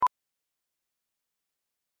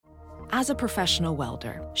As a professional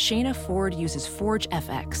welder, Shayna Ford uses Forge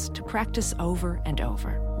FX to practice over and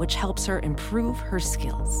over, which helps her improve her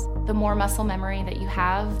skills. The more muscle memory that you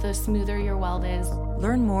have, the smoother your weld is.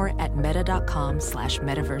 Learn more at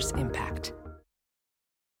meta.com/metaverseimpact.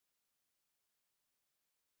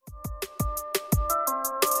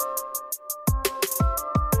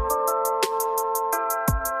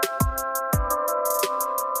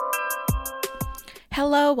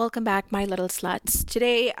 Hello, welcome back, my little sluts.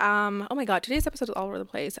 Today, oh my god, today's episode is all over the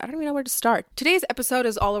place. I don't even know where to start. Today's episode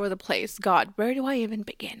is all over the place. God, where do I even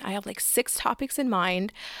begin? I have like 6 topics in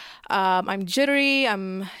mind. I'm jittery,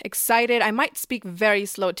 I'm excited. I might speak very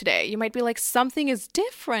slow today. You might be like, something is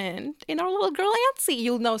different in our little girl Nancy.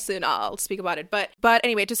 You'll know soon. I'll speak about it. But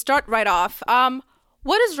anyway, to start right off,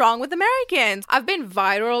 what is wrong with Americans? I've been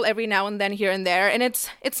viral every now and then here and there, and it's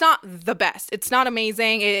not the best. It's not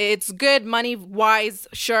amazing. It's good money-wise,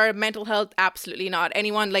 sure. Mental health, absolutely not.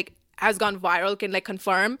 Anyone has gone viral can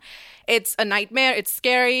confirm it's a nightmare. It's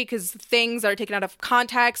scary because things are taken out of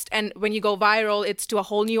context, and when you go viral, it's to a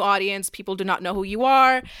whole new audience. People do not know who you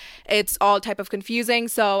are. It's all type of confusing.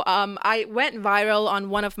 So I went viral on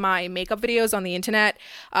one of my makeup videos on the internet.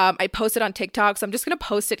 I posted on TikTok, so I'm just gonna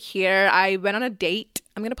post it here. I went on a date.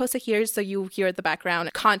 I'm going to post it here so you hear the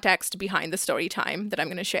background context behind the story time that I'm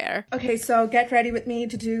going to share. Okay, so get ready with me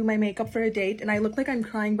to do my makeup for a date. And I look like I'm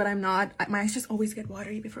crying, but I'm not. My eyes just always get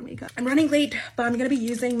watery before makeup. I'm running late, but I'm going to be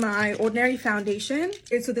using my Ordinary foundation.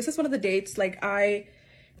 And so this is one of the dates I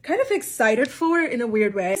kind of excited for in a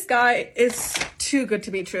weird way. This guy is too good to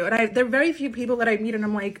be true. And there are very few people that I meet and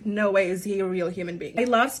I'm like, no way is he a real human being. I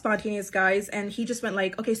love spontaneous guys, and he just went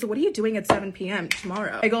okay, so what are you doing at 7 p.m.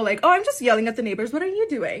 tomorrow? I go oh, I'm just yelling at the neighbors. What are you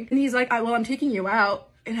doing? And he's like, well, I'm taking you out.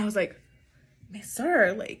 And I was like,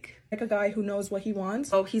 sir, like a guy who knows what he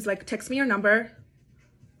wants. Oh, he's like, text me your number.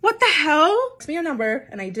 What the hell? Text me your number.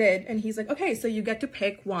 And I did. And he's like, okay, so you get to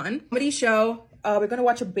pick one comedy show. We're gonna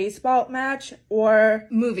watch a baseball match or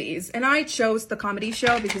movies. And I chose the comedy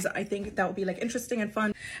show because I think that would be interesting and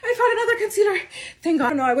fun. I found another concealer. Thank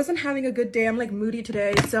God. No, I wasn't having a good day. I'm moody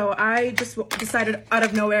today. So I just decided out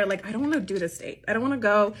of nowhere, I don't want to do this date. I don't want to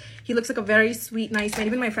go. He looks like a very sweet, nice man.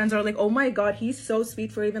 Even my friends are like, oh my God, he's so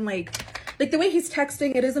sweet for even the way he's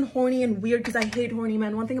texting. It isn't horny and weird because I hate horny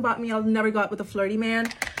men. One thing about me, I'll never go out with a flirty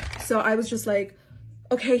man. So I was just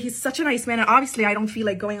okay, he's such a nice man, and obviously I don't feel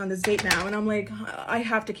like going on this date now, and I'm I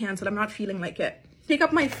have to cancel. I'm not feeling like it. Pick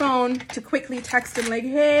up my phone to quickly text him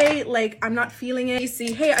hey, I'm not feeling it. You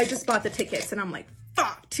see, hey, I just bought the tickets, and I'm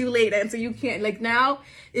fuck, too late. And so you can't, now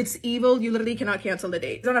it's evil. You literally cannot cancel the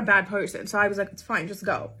date. He's not a bad person. So I was it's fine, just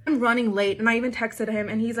go. I'm running late, and I even texted him,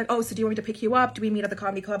 and he's oh, so do you want me to pick you up? Do we meet at the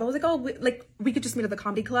comedy club? I was oh, we could just meet at the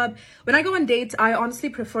comedy club. When I go on dates, I honestly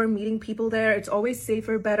prefer meeting people there. It's always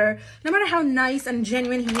safer, better. No matter how nice and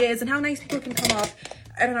genuine he is and how nice people can come off.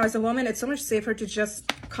 I don't know, as a woman, it's so much safer to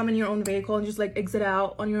just come in your own vehicle and just exit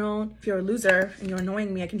out on your own. If you're a loser and you're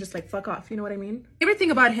annoying me, I can just fuck off. You know what I mean? Favorite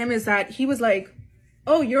thing about him is that he was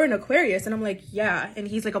oh, you're an Aquarius. And I'm yeah. And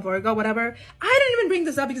he's a Virgo, whatever. I didn't even bring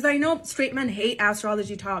this up because I know straight men hate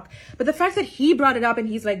astrology talk. But the fact that he brought it up and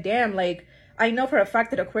he's damn, I know for a fact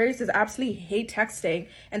that Aquarius absolutely hate texting.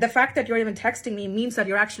 And the fact that you're even texting me means that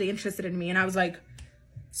you're actually interested in me. And I was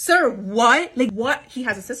sir, what? What? He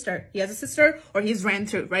has a sister. He has a sister, or he's ran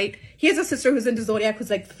through, right? He has a sister who's into Zodiac who's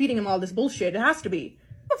feeding him all this bullshit. It has to be.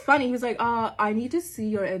 Funny, he was I need to see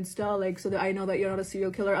your Insta so that I know that you're not a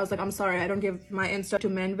serial killer. I was I'm sorry, I don't give my Insta to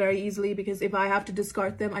men very easily because if I have to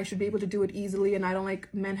discard them, I should be able to do it easily, and I don't like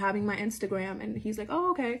men having my Instagram. And he's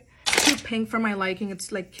oh, okay. Too pink for my liking. It's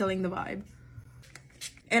killing the vibe.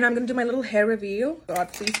 And I'm gonna do my little hair review.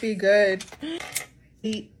 God, please be good.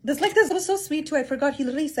 This was so sweet too. I forgot, he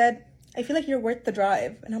literally said, I feel you're worth the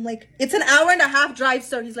drive. And I'm it's an hour and a half drive,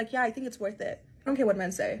 sir. He's yeah, I think it's worth it. I don't care what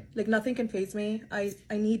men say. Nothing can faze me. I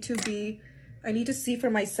need to see for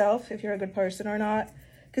myself if you're a good person or not.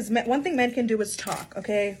 Because one thing men can do is talk,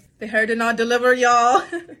 okay? The hair did not deliver, y'all.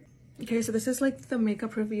 Okay, so this is the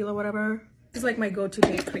makeup reveal or whatever. This is my go-to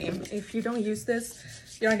date cream. If you don't use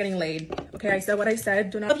this, you're not getting laid. Okay, I said what I said.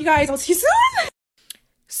 Do not. Love you guys. I'll see you soon.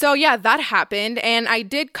 So yeah, that happened, and I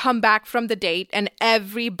did come back from the date, and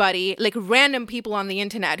everybody, random people on the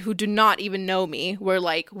internet who do not even know me were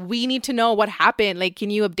we need to know what happened. Can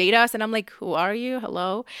you update us? And I'm who are you?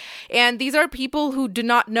 Hello? And these are people who do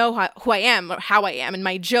not know who I am or how I am and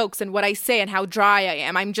my jokes and what I say and how dry I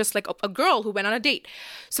am. I'm just a girl who went on a date.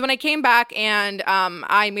 So when I came back and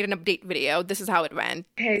I made an update video, this is how it went.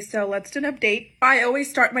 Okay, so let's do an update. I always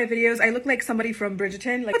start my videos, I look like somebody from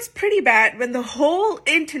Bridgerton. It's pretty bad when the whole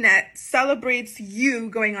internet celebrates you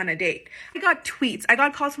going on a date. I got tweets. I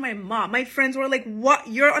got calls from my mom. My friends were like, what?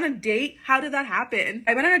 You're on a date? How did that happen?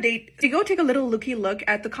 I went on a date to go take a little looky look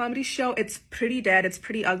at the comedy show. It's pretty dead. It's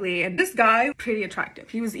pretty ugly. And this guy, pretty attractive.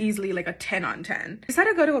 He was easily like a 10 on 10. We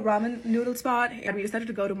decided to go to a ramen noodle spot, and we decided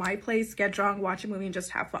to go to my place, get drunk, watch a movie, and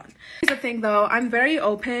just have fun. Here's the thing though, I'm very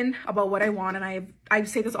open about what I want, and I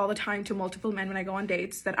say this all the time to multiple men when I go on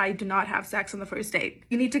dates, that I do not have sex on the first date.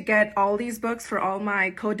 You need to get all these books for all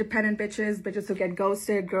my codependent bitches who get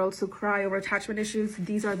ghosted, girls who cry over attachment issues.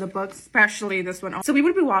 These are the books, especially this one. So we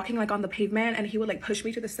would be walking like on the pavement, and he would like push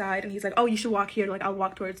me to the side, and he's like, oh, you should walk here. Like, I'll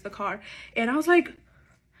walk towards the car. And I was like,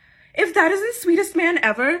 if that isn't the sweetest man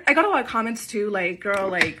ever. I got a lot of comments too, like, girl,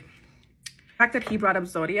 like, the fact that he brought up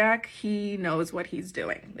Zodiac, he knows what he's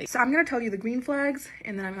doing. So I'm gonna tell you the green flags,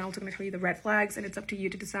 and then I'm also gonna tell you the red flags, and it's up to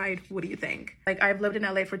you to decide, what do you think? Like, I've lived in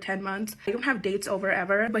LA for 10 months. I don't have dates over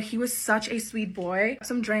ever, but he was such a sweet boy.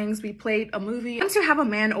 Some drinks, we played a movie. Once you have a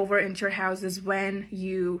man over into your house is when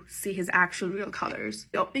you see his actual real colors.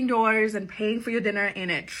 Opening doors and paying for your dinner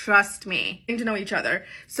in it, trust me. Getting to know each other.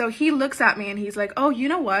 So he looks at me and he's like, oh, you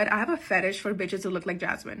know what? I have a fetish for bitches who look like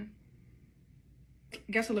Jasmine.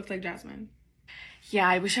 Guess who looks like Jasmine? Yeah,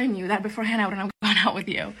 I wish I knew that beforehand. I wouldn't have gone out with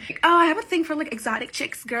you. Like, oh, I have a thing for like exotic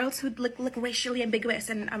chicks, girls who look racially ambiguous.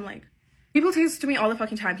 And I'm like, people say this to me all the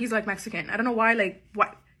fucking time. He's like Mexican. I don't know why. Like,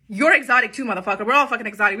 what? You're exotic too, motherfucker. We're all fucking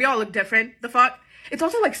exotic. We all look different. The fuck? It's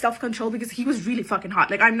also like self-control, because he was really fucking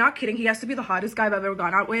hot. Like, I'm not kidding. He has to be the hottest guy I've ever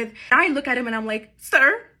gone out with. And I look at him and I'm like,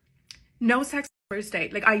 sir, no sex on the first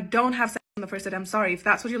date. Like, I don't have sex on the first date. I'm sorry. If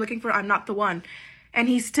that's what you're looking for, I'm not the one. And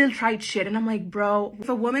he still tried shit. And I'm like, bro, if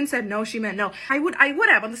a woman said no, she meant no. I would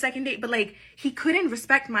have on the second date, but like, he couldn't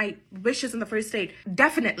respect my wishes on the first date.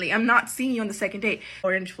 Definitely, I'm not seeing you on the second date.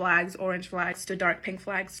 Orange flags to dark pink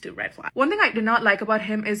flags to red flags. One thing I did not like about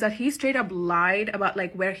him is that he straight up lied about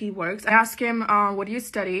like where he works. I asked him, what do you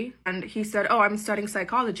study? And he said, oh, I'm studying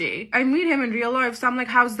psychology. I meet him in real life, so I'm like,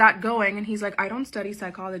 how's that going? And he's like, I don't study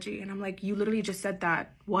psychology. And I'm like, you literally just said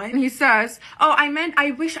that. What? And he says, oh,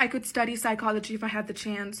 I wish I could study psychology if I had the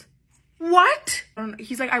chance. What?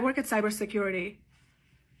 He's like, I work at cybersecurity.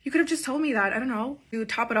 You could have just told me that. I don't know. To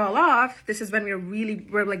top it all off, this is when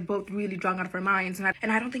we're like both really drunk out of our minds.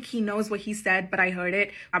 And I don't think he knows what he said, but I heard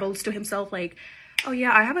it. Babbles to himself like, oh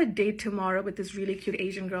yeah, I have a date tomorrow with this really cute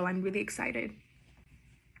Asian girl. I'm really excited.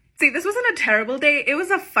 See, this wasn't a terrible date. It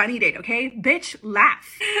was a funny date, okay? Bitch,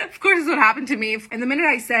 laugh. Of course, this is what happened to me. And the minute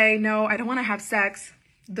I say, no, I don't want to have sex,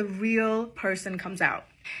 the real person comes out.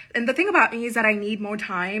 And the thing about me is that I need more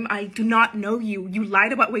time. I do not know you. You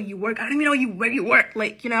lied about where you work. I don't even know where you work.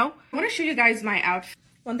 Like, you know? I want to show you guys my outfit.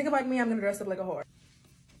 One thing about me, I'm going to dress up like a whore.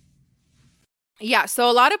 Yeah, so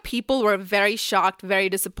a lot of people were very shocked, very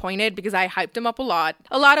disappointed because I hyped him up a lot.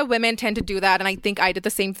 A lot of women tend to do that, and I think I did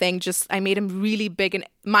the same thing. Just I made him really big in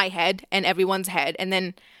my head and everyone's head, and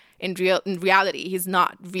then in reality, he's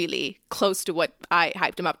not really close to what I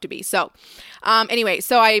hyped him up to be. So anyway,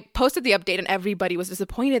 so I posted the update and everybody was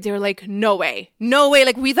disappointed. They were like, no way.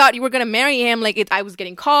 Like, we thought you were going to marry him. Like, I was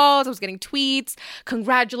getting calls, I was getting tweets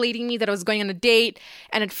congratulating me that I was going on a date,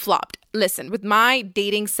 and it flopped. Listen, with my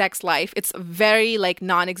dating sex life, it's very like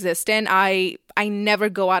non-existent. I never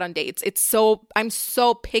go out on dates. I'm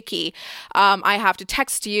so picky. I have to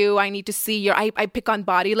text you. I need to see I pick on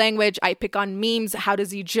body language. I pick on memes. How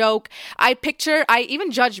does he joke? I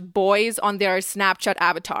even judge boys on their Snapchat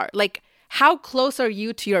avatar. Like, how close are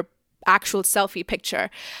you to your actual selfie picture?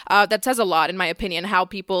 That says a lot, in my opinion, how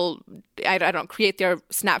people, I don't know, create their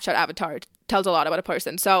Snapchat avatar. Tells a lot about a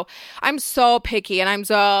person. So I'm so picky and I'm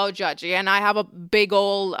so judgy, and I have a big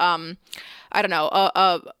old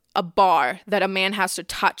a bar that a man has to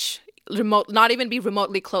touch not even be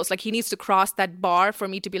remotely close. Like, he needs to cross that bar for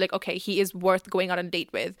me to be like, okay, he is worth going on a date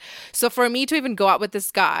with. So for me to even go out with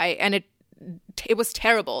this guy, and it was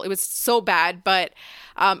terrible. It was so bad, but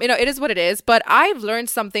it is what it is. But I've learned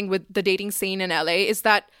something with the dating scene in LA is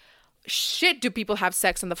that shit, do people have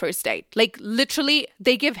sex on the first date? Like, literally,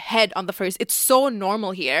 they give head on the first. It's so normal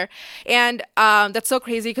here. And that's so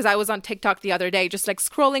crazy because I was on TikTok the other day, just like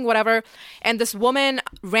scrolling, whatever. And this woman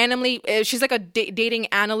randomly, she's like a dating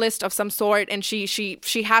analyst of some sort. And she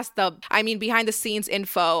has behind the scenes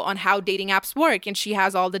info on how dating apps work. And she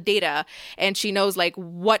has all the data. And she knows like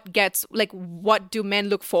what do men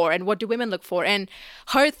look for and what do women look for. And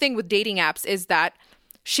her thing with dating apps is that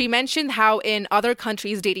she mentioned how in other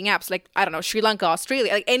countries, dating apps, like, I don't know, Sri Lanka,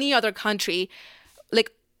 Australia, like any other country,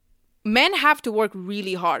 like men have to work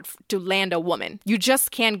really hard to land a woman. You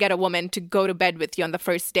just can't get a woman to go to bed with you on the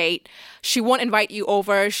first date. She won't invite you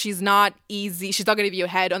over. She's not easy. She's not going to give you a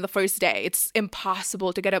head on the first day. It's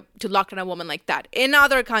impossible to lock down a woman like that. In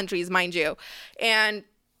other countries, mind you. And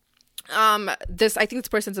I think this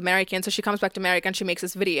person's American, so she comes back to America and she makes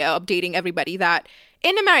this video updating everybody that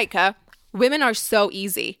in America, women are so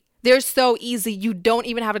easy. They're so easy. You don't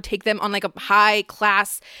even have to take them on like a high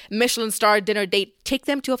class Michelin star dinner date. Take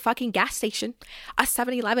them to a fucking gas station, a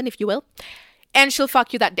 7-Eleven, if you will, and she'll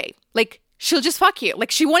fuck you that day. Like, she'll just fuck you.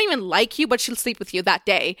 Like, she won't even like you, but she'll sleep with you that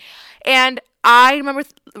day. And I remember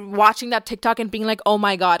watching that TikTok and being like, oh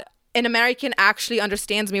my God, an American actually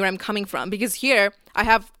understands me where I'm coming from. Because here,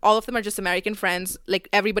 all of them are just American friends. Like,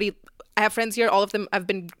 everybody, I have friends here. All of them have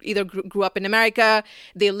been either grew up in America.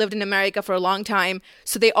 They lived in America for a long time.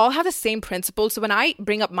 So they all have the same principles. So when I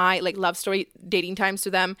bring up my like love story dating times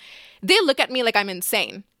to them, they look at me like I'm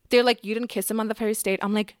insane. They're like, you didn't kiss him on the first date.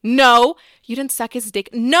 I'm like, no. You didn't suck his dick.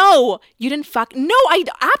 No. You didn't fuck. No, I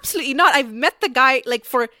absolutely not. I've met the guy like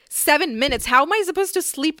for 7 minutes. How am I supposed to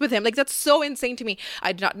sleep with him? Like, that's so insane to me.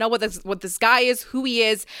 I do not know what this guy is, who he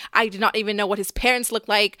is. I do not even know what his parents look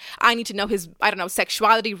like. I need to know his, I don't know,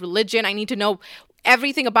 sexuality, religion. I need to know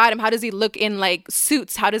everything about him. How does he look in like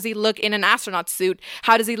suits? How does he look in an astronaut suit?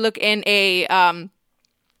 How does he look in a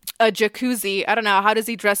jacuzzi? I don't know. How does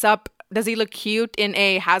he dress up? Does he look cute in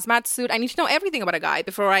a hazmat suit? I need to know everything about a guy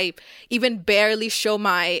before I even barely show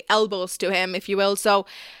my elbows to him, if you will. So,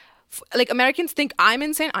 like, Americans think I'm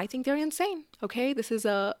insane. I think they're insane. Okay,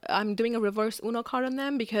 I'm doing a reverse Uno card on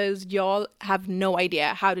them because y'all have no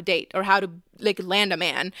idea how to date or how to like land a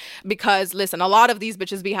man. Because listen, a lot of these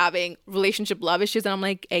bitches be having relationship love issues, and I'm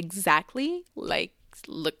like, exactly, like.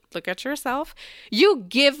 Look at yourself. You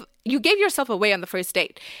gave yourself away on the first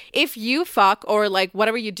date. If you fuck or like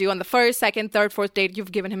whatever you do on the first, second, third, fourth date,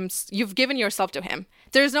 you've given yourself to him.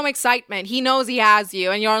 There's no excitement. He knows he has you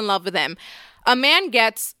and you're in love with him. A man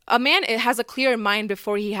has a clear mind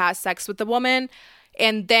before he has sex with the woman.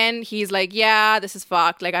 And then he's like, yeah, this is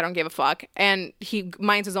fuck. Like, I don't give a fuck. And he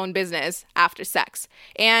minds his own business after sex.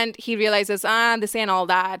 And he realizes, this ain't all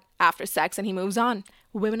that after sex. And he moves on.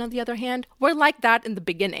 Women, on the other hand, we're like that in the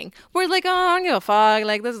beginning. We're like, oh, I don't give a fuck.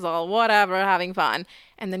 Like, this is all whatever, having fun.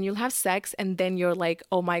 And then you'll have sex, and then you're like,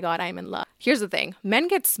 oh my God, I'm in love. Here's the thing. Men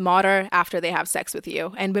get smarter after they have sex with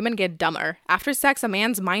you, and women get dumber. After sex, a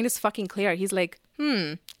man's mind is fucking clear. He's like,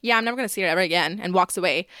 yeah, I'm never going to see her ever again, and walks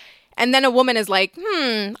away. And then a woman is like,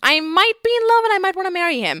 I might be in love, and I might want to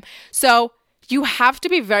marry him. So you have to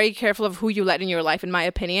be very careful of who you let in your life, in my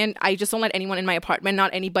opinion. I just don't let anyone in my apartment,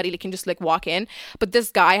 not anybody that can just like walk in. But this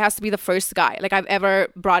guy has to be the first guy like I've ever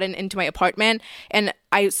brought into my apartment. And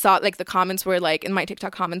I saw like the comments were like, in my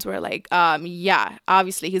TikTok comments were like, yeah,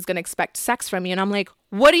 obviously he's going to expect sex from you. And I'm like,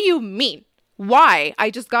 what do you mean? Why?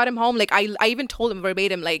 I just got him home. Like, I even told him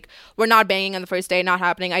verbatim, like, we're not banging on the first day, not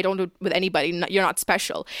happening. I don't do it with anybody. You're not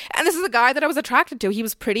special. And this is a guy that I was attracted to. He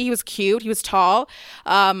was pretty. He was cute. He was tall.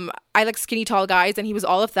 I like skinny, tall guys, and he was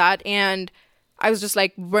all of that. And I was just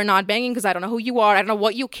like, we're not banging because I don't know who you are. I don't know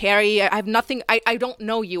what you carry. I have nothing. I don't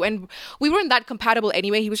know you. And we weren't that compatible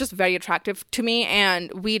anyway. He was just very attractive to me.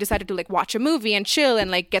 And we decided to, like, watch a movie and chill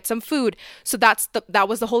and, like, get some food. So that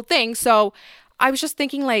was the whole thing. So I was just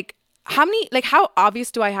thinking, like, how obvious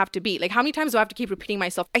do I have to be? Like, how many times do I have to keep repeating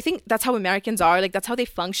myself? I think that's how Americans are. Like, that's how they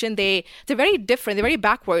function. They're very different. They're very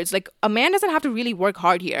backwards. Like, a man doesn't have to really work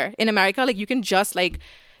hard here. In America, like, you can just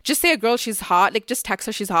say a girl, she's hot. Like, just text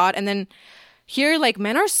her she's hot. And then here, like,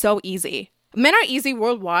 men are so easy. Men are easy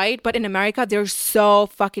worldwide, but in America, they're so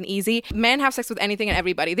fucking easy. Men have sex with anything and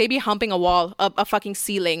everybody. They be humping a wall, a fucking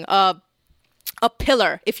ceiling, a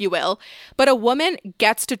pillar, if you will. But a woman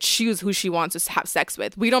gets to choose who she wants to have sex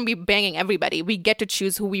with. We don't be banging everybody. We get to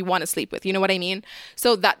choose who we want to sleep with. You know what I mean?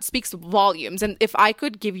 So that speaks volumes. And if I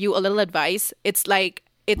could give you a little advice, it's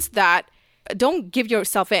that don't give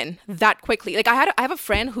yourself in that quickly. Like, I have a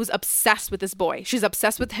friend who's obsessed with this boy. She's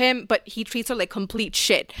obsessed with him, but he treats her like complete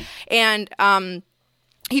shit. And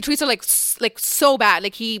he treats her like so bad.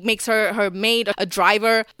 Like, he makes her maid, a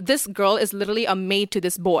driver. This girl is literally a maid to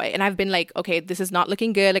this boy. And I've been like, okay, this is not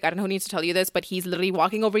looking good. Like, I don't know who needs to tell you this, but he's literally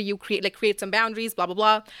walking over you, create some boundaries, blah, blah,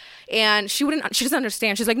 blah. And she doesn't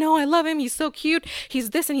understand. She's like, no, I love him. He's so cute.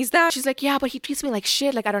 He's this and he's that. She's like, yeah, but he treats me like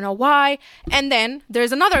shit. Like, I don't know why. And then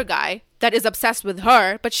there's another guy that is obsessed with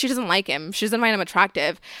her, but she doesn't like him. She doesn't find him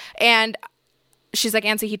attractive. And she's like,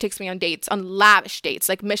 Ansi, he takes me on dates, on lavish dates,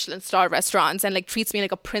 like Michelin star restaurants, and like treats me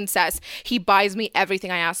like a princess. He buys me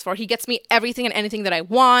everything I ask for. He gets me everything and anything that I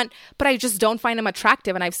want, but I just don't find him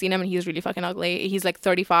attractive. And I've seen him and he's really fucking ugly. He's like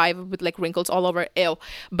 35 with like wrinkles all over. Ew.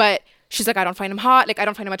 But she's like, I don't find him hot, like I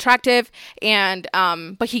don't find him attractive, and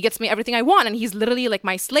but he gets me everything I want, and he's literally like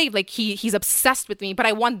my slave, like he's obsessed with me, but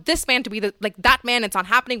I want this man to be that man. It's not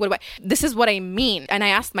happening. This is what I mean. And I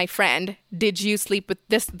asked my friend, did you sleep with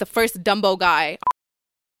the first Dumbo guy?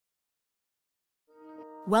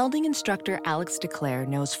 Welding instructor Alex DeClaire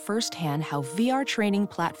knows firsthand how VR training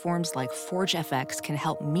platforms like ForgeFX can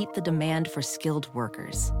help meet the demand for skilled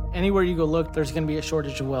workers. Anywhere you go look, there's going to be a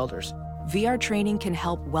shortage of welders. VR training can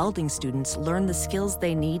help welding students learn the skills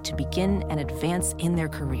they need to begin and advance in their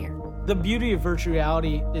career. The beauty of virtual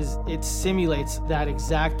reality is it simulates that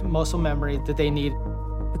exact muscle memory that they need.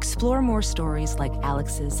 Explore more stories like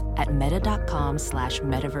Alex's at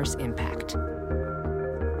meta.com/metaverseimpact.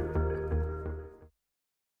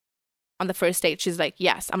 On the first date, she's like,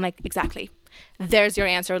 yes. I'm like, exactly. There's your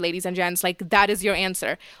answer, ladies and gents. Like, that is your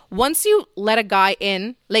answer. Once you let a guy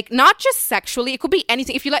in, like, not just sexually, it could be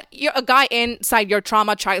anything. If you let a guy inside your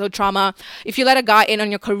trauma, childhood trauma, if you let a guy in on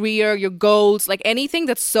your career, your goals, like anything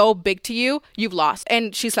that's so big to you, you've lost.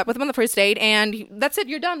 And she slept with him on the first date, and that's it.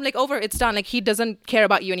 You're done. Like, over. It's done. Like, he doesn't care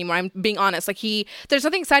about you anymore. I'm being honest. Like, there's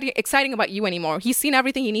nothing exciting about you anymore. He's seen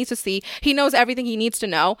everything he needs to see. He knows everything he needs to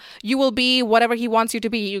know. You will be whatever he wants you to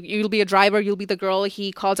be. You'll be a driver. You'll be the girl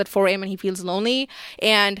he calls at 4 a.m. and he feels lonely.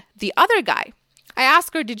 And the other guy, I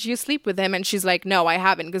asked her, did you sleep with him? And she's like, no, I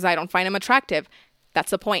haven't, because I don't find him attractive. That's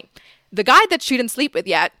the point. The guy that she didn't sleep with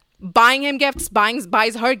yet, buying him gifts, buys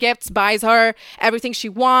her gifts, buys her everything she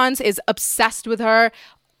wants, is obsessed with her,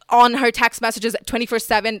 on her text messages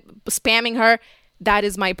 24/7, spamming her. That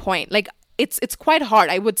is my point. Like, it's quite hard,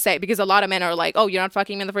 I would say, because a lot of men are like, oh, you're not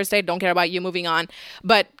fucking me on the first date, don't care about you, moving on.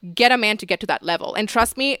 But get a man to get to that level. And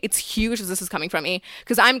trust me, it's huge as this is coming from me,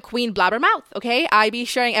 because I'm Queen Blabbermouth, okay? I be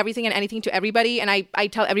sharing everything and anything to everybody, and I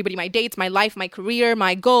tell everybody my dates, my life, my career,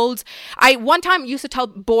 my goals. I one time used to tell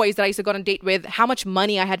boys that I used to go on a date with how much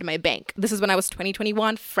money I had in my bank. This is when I was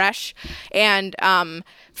 21, fresh, and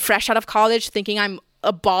fresh out of college, thinking I'm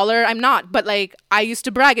a baller. I'm not, but like, I used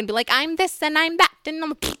to brag and be like, I'm this and I'm that, and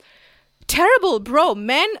I'm terrible, bro.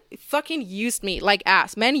 Men fucking used me like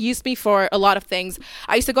ass. Men used me for a lot of things.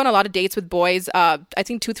 I used to go on a lot of dates with boys, I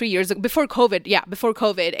think 2-3 years ago, before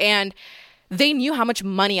COVID, and they knew how much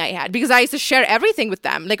money I had, because I used to share everything with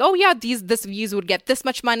them. Like, oh yeah, this views would get this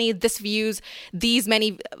much money, this views, these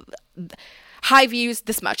many high views,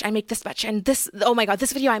 this much, I make this much, and this, oh my god,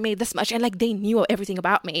 this video I made this much. And like, they knew everything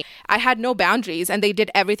about me. I had no boundaries, and they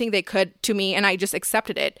did everything they could to me, and I just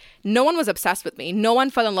accepted it. No one was obsessed with me. No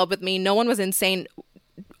one fell in love with me. No one was insane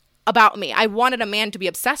about me. I wanted a man to be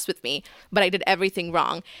obsessed with me, but I did everything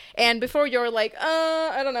wrong. And before you're like,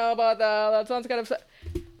 I don't know about that sounds kind of...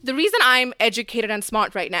 The reason I'm educated and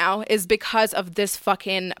smart right now is because of this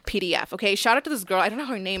fucking PDF, okay? Shout out to this girl. I don't know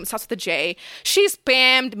her name. It starts with a J. She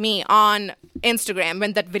spammed me on Instagram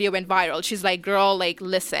when that video went viral. She's like, girl, like,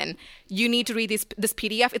 listen, you need to read this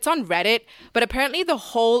PDF. It's on Reddit, but apparently the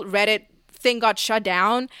whole Reddit thing got shut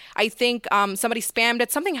down. I think somebody spammed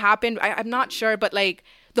it. Something happened. I'm not sure, but like,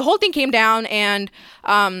 the whole thing came down, and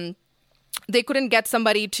they couldn't get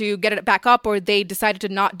somebody to get it back up, or they decided to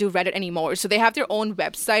not do Reddit anymore. So they have their own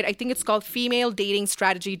website. I think it's called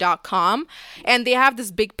FemaleDatingStrategy.com. And they have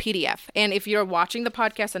this big PDF. And if you're watching the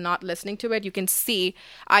podcast and not listening to it, you can see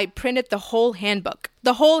I printed the whole handbook.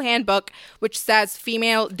 The whole handbook, which says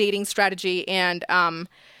Female Dating Strategy. And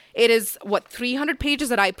it is, 300 pages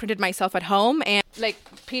that I printed myself at home. And like,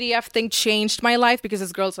 PDF thing changed my life, because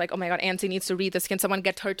this girl's like, oh my god, Ansi needs to read this. Can someone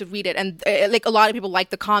get her to read it? And like, a lot of people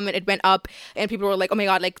liked the comment. It went up, and people were like, oh my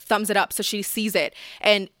god, like, thumbs it up so she sees it.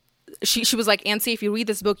 And she was like, Ansi, if you read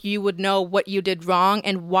this book, you would know what you did wrong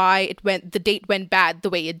and why the date went bad the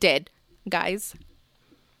way it did. Guys,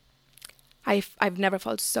 I've never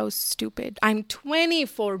felt so stupid. I'm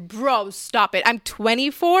 24, bro. Stop it. I'm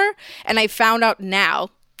 24, and I found out now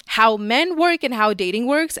how men work and how dating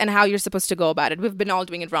works and how you're supposed to go about it. We've been all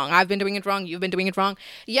doing it wrong. I've been doing it wrong. You've been doing it wrong.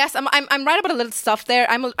 Yes, I'm right about a little stuff there.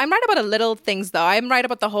 I'm right about a little things though. I'm right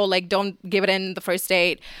about the whole, like, don't give it in the first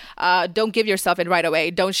date. Don't give yourself it right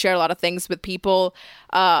away. Don't share a lot of things with people.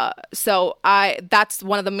 So that's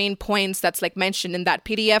one of the main points that's like mentioned in that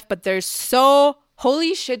PDF, but there's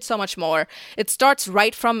holy shit, so much more. It starts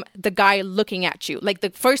right from the guy looking at you. Like,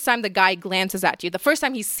 the first time the guy glances at you, the first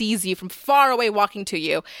time he sees you from far away walking to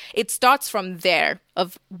you, it starts from there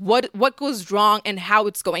of what goes wrong and how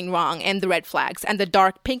it's going wrong, and the red flags and the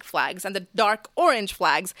dark pink flags and the dark orange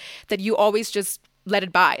flags that you always just let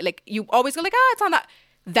it by. Like, you always go like, it's on that.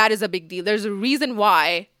 That is a big deal. There's a reason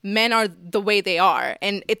why men are the way they are.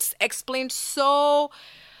 And it's explained so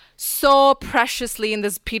so preciously in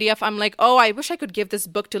this PDF. I'm like, oh, I wish I could give this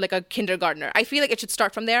book to like a kindergartner. I feel like it should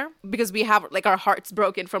start from there because we have like our hearts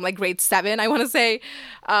broken from like grade 7, I want to say.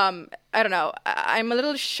 I don't know. I'm a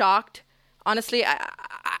little shocked. Honestly,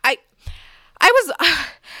 I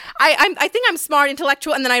think I'm smart,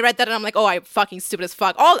 intellectual, and then I read that and I'm like, oh, I'm fucking stupid as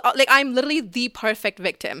fuck. I'm literally the perfect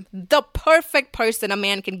victim, the perfect person a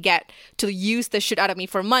man can get to use the shit out of me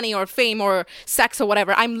for money or fame or sex or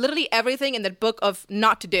whatever. I'm literally everything in that book of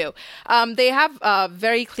not to do. They have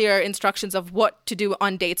very clear instructions of what to do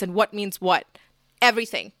on dates and what means what.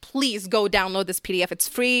 Everything. Please go download this PDF. It's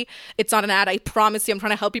free. It's not an ad. I promise you. I'm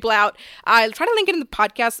trying to help people out. I'll try to link it in the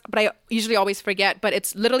podcast, but I usually always forget. But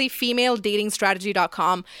it's literally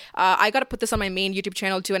femaledatingstrategy.com. I got to put this on my main YouTube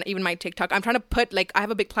channel too, and even my TikTok. I'm trying to put, like, I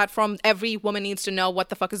have a big platform. Every woman needs to know what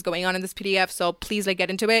the fuck is going on in this PDF. So please, like,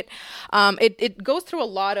 get into it. It goes through a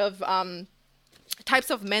lot of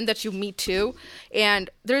types of men that you meet too.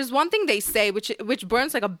 And there's one thing they say, which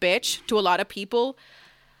burns like a bitch to a lot of people.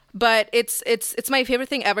 But it's my favorite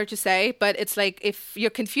thing ever to say. But it's like, if you're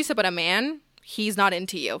confused about a man, he's not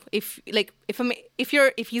into you. If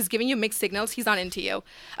he's giving you mixed signals, he's not into you.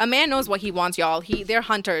 A man knows what he wants, y'all. They're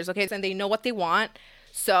hunters, okay, and they know what they want.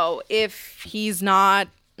 So if he's not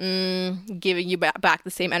giving you back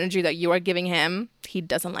the same energy that you are giving him, he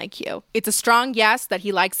doesn't like you. It's a strong yes that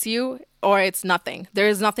he likes you, or it's nothing. There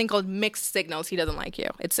is nothing called mixed signals. He doesn't like you.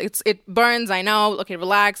 It burns. I know. Okay,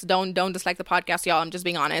 relax. Don't dislike the podcast, y'all. I'm just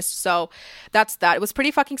being honest. So that's that. It was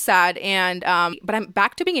pretty fucking sad. And but I'm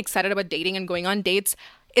back to being excited about dating and going on dates.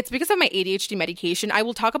 It's because of my ADHD medication. I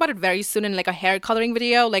will talk about it very soon in like a hair coloring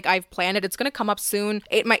video. Like, I've planned it. It's going to come up soon.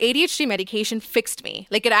 My ADHD medication fixed me.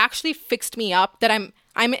 Like, it actually fixed me up that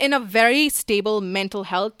I'm in a very stable mental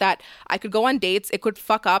health, that I could go on dates, it could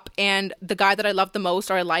fuck up, and the guy that I love the most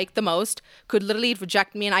or I like the most could literally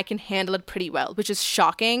reject me, and I can handle it pretty well, which is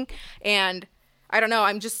shocking. And I don't know,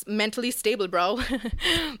 I'm just mentally stable, bro.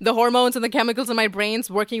 The hormones and the chemicals in my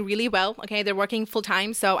brain's working really well. Okay, they're working full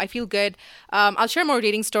time, so I feel good. I'll share more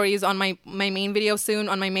dating stories on my main video soon,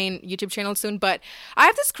 on my main YouTube channel soon. But I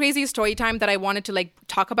have this crazy story time that I wanted to like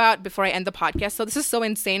talk about before I end the podcast. So this is so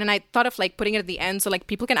insane, and I thought of like putting it at the end so like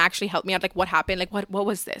people can actually help me out. Like, what happened? Like, what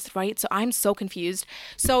was this, right? So I'm so confused.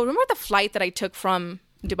 So remember the flight that I took from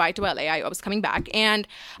Dubai to LA. I was coming back, and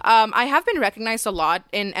I have been recognized a lot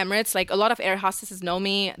in Emirates. Like, a lot of air hostesses know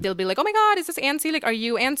me. They'll be like, oh my god, is this Ansi? Like, are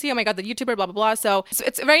you Ansi? Oh my god, the YouTuber, blah blah blah. So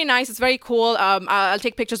it's very nice, it's very cool. I'll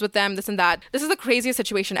take pictures with them, this and that. This is the craziest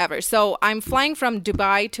situation ever. So I'm flying from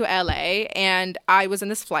Dubai to LA, and I was in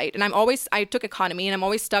this flight, and I took economy, and I'm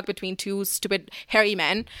always stuck between two stupid hairy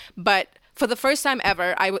men. But for the first time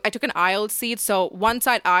ever, I took an aisle seat. So one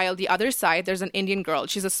side aisle, the other side, there's an Indian girl.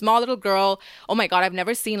 She's a small little girl. Oh my God, I've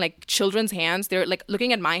never seen like children's hands. They're like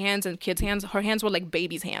looking at my hands and kids' hands. Her hands were like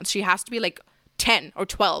baby's hands. She has to be like 10 or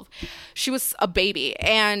 12. She was a baby,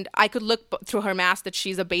 and I could look through her mask that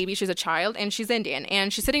she's a baby, she's a child, and she's Indian,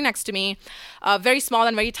 and she's sitting next to me, very small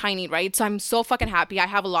and very tiny, right? So I'm so fucking happy. I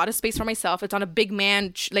have a lot of space for myself. It's on a big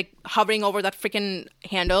man like hovering over that freaking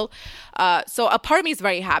handle. So a part of me is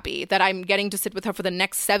very happy that I'm getting to sit with her for the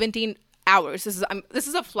next 17 hours. This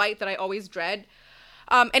is a flight that I always dread.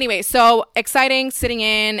 Anyway, so exciting, sitting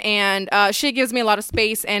in, and she gives me a lot of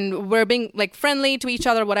space, and we're being like friendly to each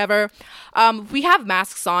other, whatever. We have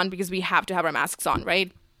masks on because we have to have our masks on,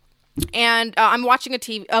 right? And I'm watching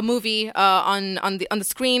a movie on the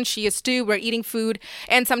screen. She is too. We're eating food,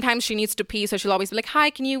 and sometimes she needs to pee, so she'll always be like, "Hi,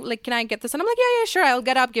 can I get this?" And I'm like, "Yeah, sure." I'll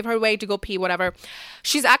get up, give her way to go pee, whatever.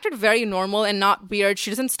 She's acted very normal and not weird. She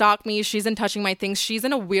doesn't stalk me. She isn't touching my things. She's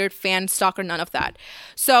in a weird fan stalker, none of that.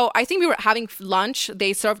 So I think we were having lunch.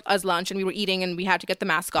 They served us lunch, and we were eating, and we had to get the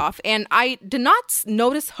mask off. And I did not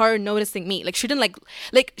notice her noticing me. Like, she didn't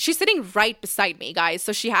like she's sitting right beside me, guys.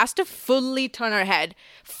 So she has to fully turn her head,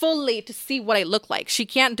 to see what I look like. She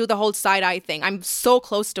can't do the whole side eye thing. I'm so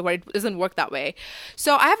close to her. It doesn't work that way.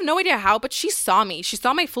 So I have no idea how, but she saw me. She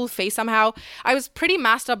saw my full face somehow. I was pretty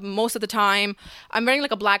masked up most of the time. I'm wearing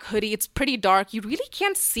like a black hoodie. It's pretty dark. You really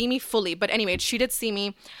can't see me fully. But anyway, she did see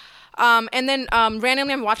me. And then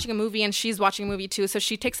randomly I'm watching a movie, and she's watching a movie too. So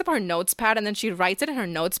she takes up her notes pad, and then she writes it in her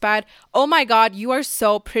notes pad. "Oh my God, you are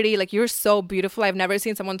so pretty. Like, you're so beautiful. I've never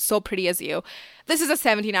seen someone so pretty as you. This is a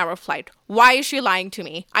 17-hour flight. Why is she lying to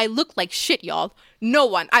me? I look like shit, y'all. No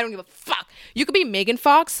one. I don't give a fuck. You could be Megan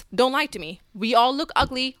Fox. Don't lie to me. We all look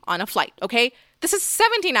ugly on a flight, okay? This is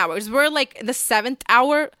 17 hours. We're like the 7th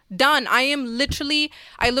hour. Done. I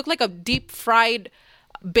look like a deep fried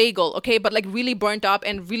bagel, okay, but like really burnt up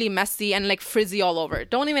and really messy and like frizzy all over.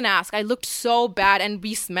 Don't even ask. I looked so bad, and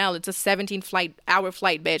we smell. It's a 17-hour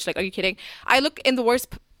flight, bitch. Like, are you kidding? I look in the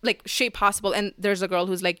worst like shape possible. And there's a girl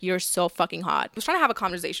who's like, you're so fucking hot. I was trying to have a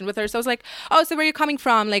conversation with her. So I was like, oh, so where are you coming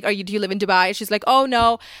from? Like, do you live in Dubai? She's like, oh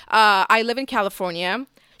no, I live in California.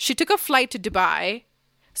 She took a flight to Dubai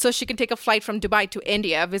so she can take a flight from Dubai to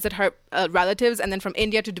India, visit her relatives, and then from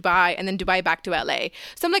India to Dubai, and then Dubai back to LA.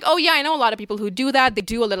 So I'm like, oh yeah, I know a lot of people who do that. They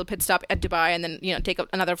do a little pit stop at Dubai and then, you know, take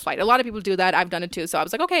another flight. A lot of people do that. I've done it too. So I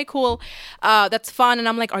was like, okay, cool. That's fun. And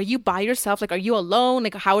I'm like, are you by yourself? Like, are you alone?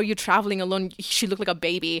 Like, how are you traveling alone? She looked like a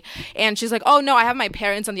baby. And she's like, oh no, I have my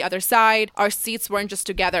parents on the other side. Our seats weren't just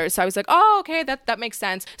together. So I was like, oh, okay, that makes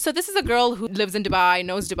sense. So this is a girl who lives in Dubai,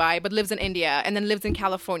 knows Dubai, but lives in India and then lives in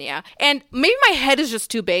California. And maybe my head is just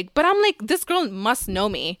too big, but I'm like, this girl must know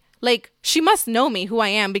me. Like, she must know me, who I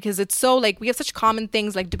am, because it's so, like, we have such common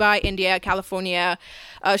things, like Dubai, India, California.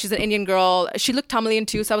 She's an Indian girl. She looked Tamilian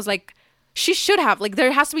too, so I was like, she should have. Like,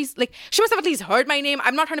 there has to be, like, she must have at least heard my name.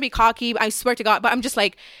 I'm not trying to be cocky, I swear to God, but I'm just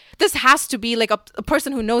like, this has to be, like, a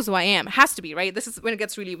person who knows who I am. Has to be, right? This is when it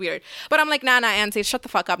gets really weird. But I'm like, nah, Anse, shut the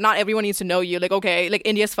fuck up. Not everyone needs to know you. Like, okay, like,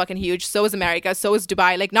 India's fucking huge. So is America. So is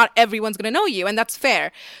Dubai. Like, not everyone's gonna know you, and that's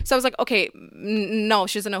fair. So I was like, okay, no,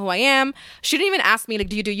 she doesn't know who I am. She didn't even ask me, like,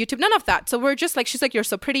 do you do YouTube? None of that. So we're just like, she's like, you're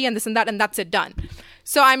so pretty and this and that, and that's it, done.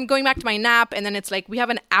 So I'm going back to my nap, and then it's like, we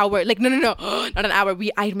have an hour. Like, no, not an hour.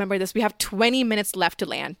 I remember this. We have 20 minutes left to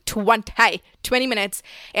land. 20 minutes.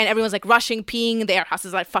 And everyone's like rushing, peeing. The air hostess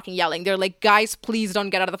is like fucking yelling. They're like, guys, please don't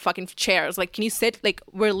get out of the fucking chairs. Like, can you sit? Like,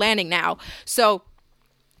 we're landing now. So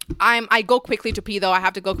I go quickly to pee, though. I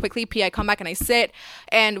have to go quickly pee. I come back and I sit,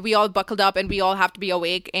 and we all buckled up, and we all have to be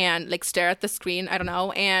awake and like stare at the screen. I don't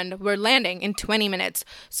know. And we're landing in 20 minutes.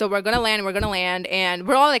 So we're gonna land, and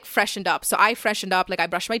we're all like freshened up. So I freshened up, like I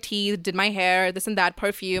brushed my teeth, did my hair, this and that,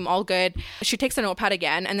 perfume, all good. She takes a notepad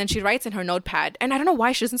again, and then she writes in her notepad. And I don't know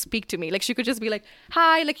why she doesn't speak to me. Like, she could just be like,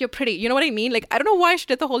 hi, like, you're pretty. You know what I mean? Like, I don't know why she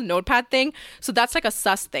did the whole notepad thing. So that's like a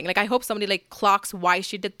sus thing. Like, I hope somebody like clocks why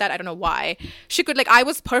she did that. I don't know why. She could, like, I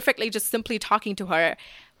was perfectly just simply talking to her.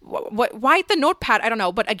 Why the notepad? I don't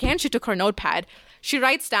know. But again, she took her notepad. She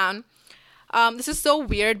writes down, this is so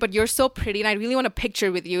weird, but you're so pretty and I really want a picture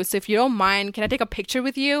with you. So if you don't mind, can I take a picture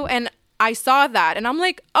with you? And I saw that and I'm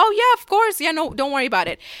like, oh yeah, of course. Yeah, no, don't worry about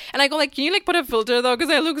it. And I go like, can you like put a filter though?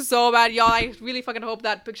 Because I look so bad, y'all. I really fucking hope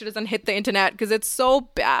that picture doesn't hit the internet because it's so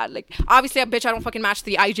bad. Like, obviously, I don't fucking match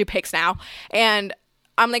the IG pics now. And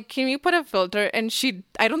I'm like, can you put a filter? And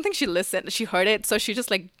I don't think she listened. She heard it. So she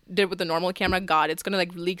just like did with the normal camera. God, it's going to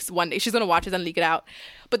like leak one day. She's going to watch it and leak it out.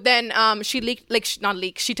 But then she leaked, like, not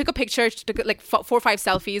leaked. She took a picture. She took like 4 or 5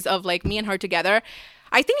 selfies of like me and her together.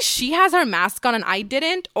 I think she has her mask on and I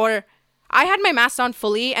didn't. Or I had my mask on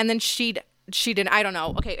fully and then she didn't. I don't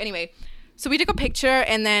know. Okay, anyway. So we took a picture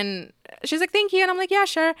and then she's like, thank you. And I'm like, yeah,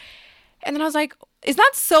 sure. And then I was like, is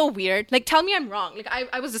that so weird? Like, tell me I'm wrong. Like,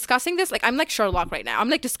 I was discussing this. Like, I'm like Sherlock right now.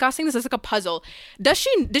 I'm like discussing this as like a puzzle. Did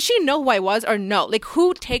she know who I was or no? Like,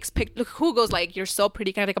 who who goes like, you're so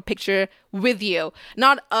pretty, can I take a picture with you?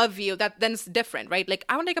 Not of you. Then it's different, right? Like,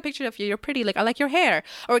 I want to take a picture of you. You're pretty. Like, I like your hair.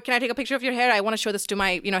 Or can I take a picture of your hair? I want to show this to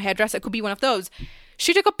my, hairdresser. It could be one of those.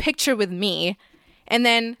 She took a picture with me and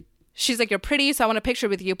then she's like, you're pretty, so I want a picture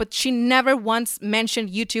with you. But she never once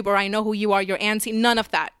mentioned YouTube or I know who you are, your auntie, none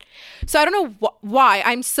of that. So I don't know why.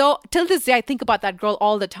 Till this day, I think about that girl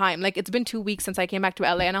all the time. Like, it's been 2 weeks since I came back to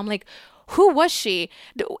LA and I'm like, who was she?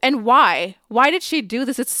 And why? Why did she do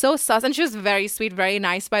this? It's so sus. And she was very sweet, very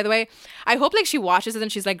nice, by the way. I hope like she watches it and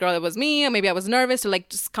she's like, girl, it was me. Or maybe I was nervous to like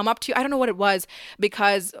just come up to you. I don't know what it was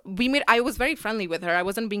because I was very friendly with her. I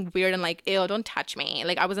wasn't being weird and like, ew, don't touch me.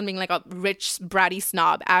 Like, I wasn't being like a rich, bratty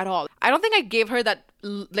snob at all. I don't think I gave her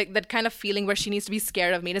that kind of feeling where she needs to be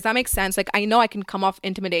scared of me. Does that make sense? Like, I know I can come off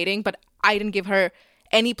intimidating, but I didn't give her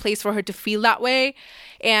any place for her to feel that way.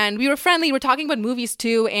 And we were friendly. We're talking about movies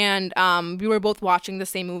too. And we were both watching the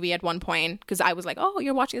same movie at one point because I was like, oh,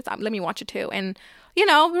 you're watching this? Let me watch it too. And, we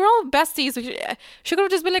were all besties. She could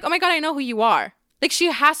have just been like, oh my God, I know who you are. Like,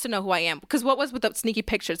 she has to know who I am because what was with the sneaky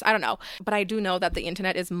pictures? I don't know. But I do know that the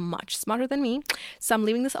internet is much smarter than me. So I'm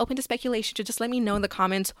leaving this open to speculation to just let me know in the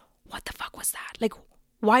comments, what the fuck was that? Like,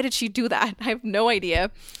 why did she do that? I have no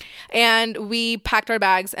idea. And we packed our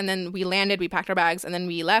bags and then we landed, we packed our bags and then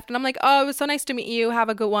we left. And I'm like, oh, it was so nice to meet you. Have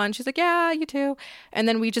a good one. She's like, yeah, you too. And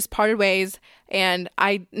then we just parted ways. And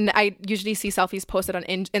I usually see selfies posted on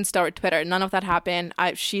Insta or Twitter. None of that happened.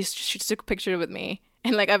 She took a picture with me.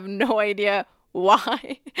 And like, I have no idea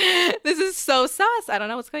why. This is so sus. I don't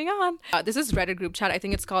know what's going on. This is Reddit group chat. I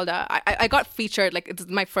think it's called, I got featured. Like, it's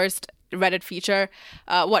my first Reddit feature,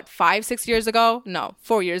 5-6 years ago? No,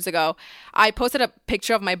 4 years ago. I posted a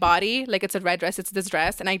picture of my body, like it's a red dress, it's this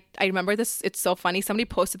dress. And I remember this, it's so funny. Somebody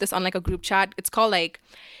posted this on like a group chat. It's called like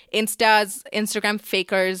Instagram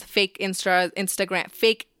fakers, fake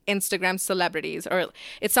Instagram celebrities, or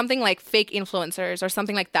it's something like fake influencers or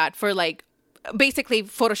something like that, for like basically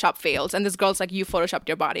Photoshop fails. And this girl's like, you Photoshopped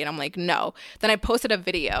your body. And I'm like, no. Then I posted a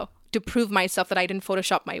video to prove myself that I didn't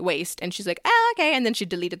Photoshop my waist. And she's like, oh, okay. And then she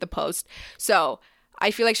deleted the post. So I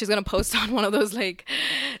feel like she's going to post on one of those like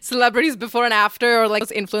celebrities before and after, or like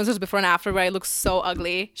those influencers before and after where I look so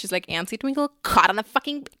ugly. She's like, Ansi Twinkle caught on a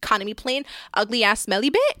fucking economy plane, ugly ass smelly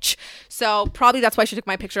bitch. So probably that's why she took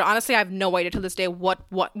my picture. Honestly, I have no idea till this day what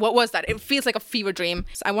was that. It feels like a fever dream.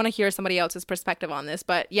 So I want to hear somebody else's perspective on this.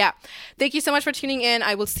 But yeah, thank you so much for tuning in.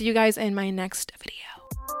 I will see you guys in my next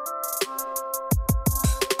video.